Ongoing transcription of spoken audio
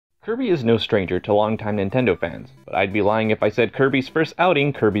Kirby is no stranger to longtime Nintendo fans, but I'd be lying if I said Kirby's first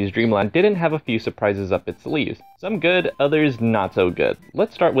outing, Kirby's Dream Land, didn't have a few surprises up its sleeves. Some good, others not so good.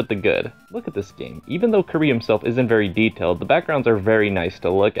 Let's start with the good. Look at this game. Even though Kirby himself isn't very detailed, the backgrounds are very nice to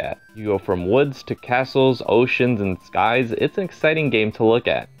look at. You go from woods to castles, oceans, and skies. It's an exciting game to look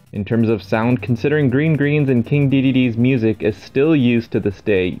at. In terms of sound, considering Green Greens and King Dedede's music is still used to this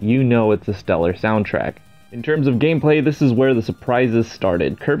day, you know it's a stellar soundtrack. In terms of gameplay, this is where the surprises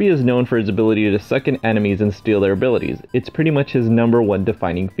started. Kirby is known for his ability to suck in enemies and steal their abilities. It's pretty much his #1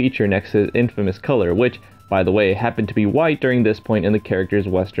 defining feature next to his infamous color, which, by the way, happened to be white during this point in the character's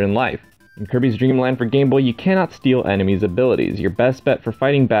Western life. In Kirby's Dream Land for Game Boy, you cannot steal enemies' abilities. Your best bet for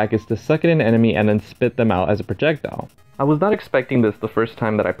fighting back is to suck in an enemy and then spit them out as a projectile. I was not expecting this the first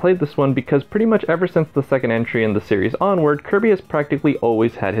time that I played this one because pretty much ever since the second entry in the series onward, Kirby has practically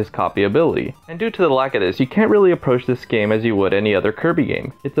always had his copy ability. And due to the lack of this, you can't really approach this game as you would any other Kirby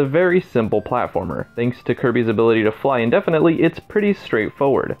game. It's a very simple platformer. Thanks to Kirby's ability to fly indefinitely, it's pretty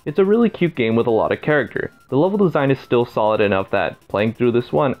straightforward. It's a really cute game with a lot of character. The level design is still solid enough that, playing through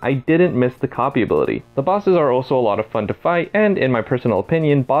this one, I didn't miss the copy ability. The bosses are also a lot of fun to fight, and in my personal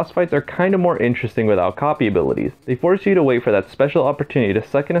opinion, boss fights are kinda more interesting without copy abilities. They force you to wait for that special opportunity to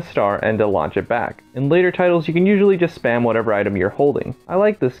suck in a star and to launch it back. In later titles, you can usually just spam whatever item you're holding. I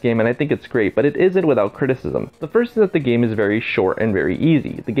like this game and I think it's great, but it isn't without criticism. The first is that the game is very short and very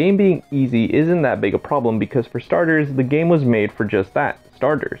easy. The game being easy isn't that big a problem because for starters, the game was made for just that,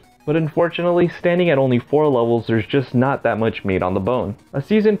 starters. But unfortunately, standing at only 4 levels, there's just not that much meat on the bone. A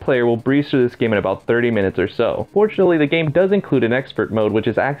seasoned player will breeze through this game in about 30 minutes or so. Fortunately, the game does include an expert mode, which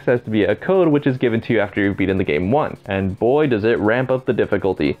is accessed via a code which is given to you after you've beaten the game once. And boy does it ramp up the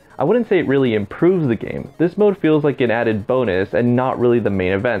difficulty. I wouldn't say it really improves the game. This mode feels like an added bonus and not really the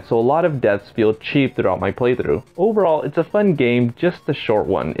main event, so a lot of deaths feel cheap throughout my playthrough. Overall, it's a fun game, just a short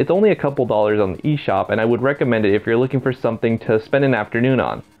one. It's only a couple dollars on the eShop, and I would recommend it if you're looking for something to spend an afternoon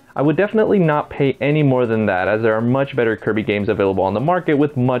on. I would definitely not pay any more than that, as there are much better Kirby games available on the market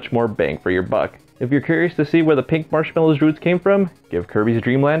with much more bang for your buck. If you're curious to see where the pink marshmallows roots came from, give Kirby's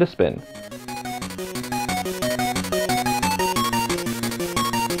Dream Land a spin.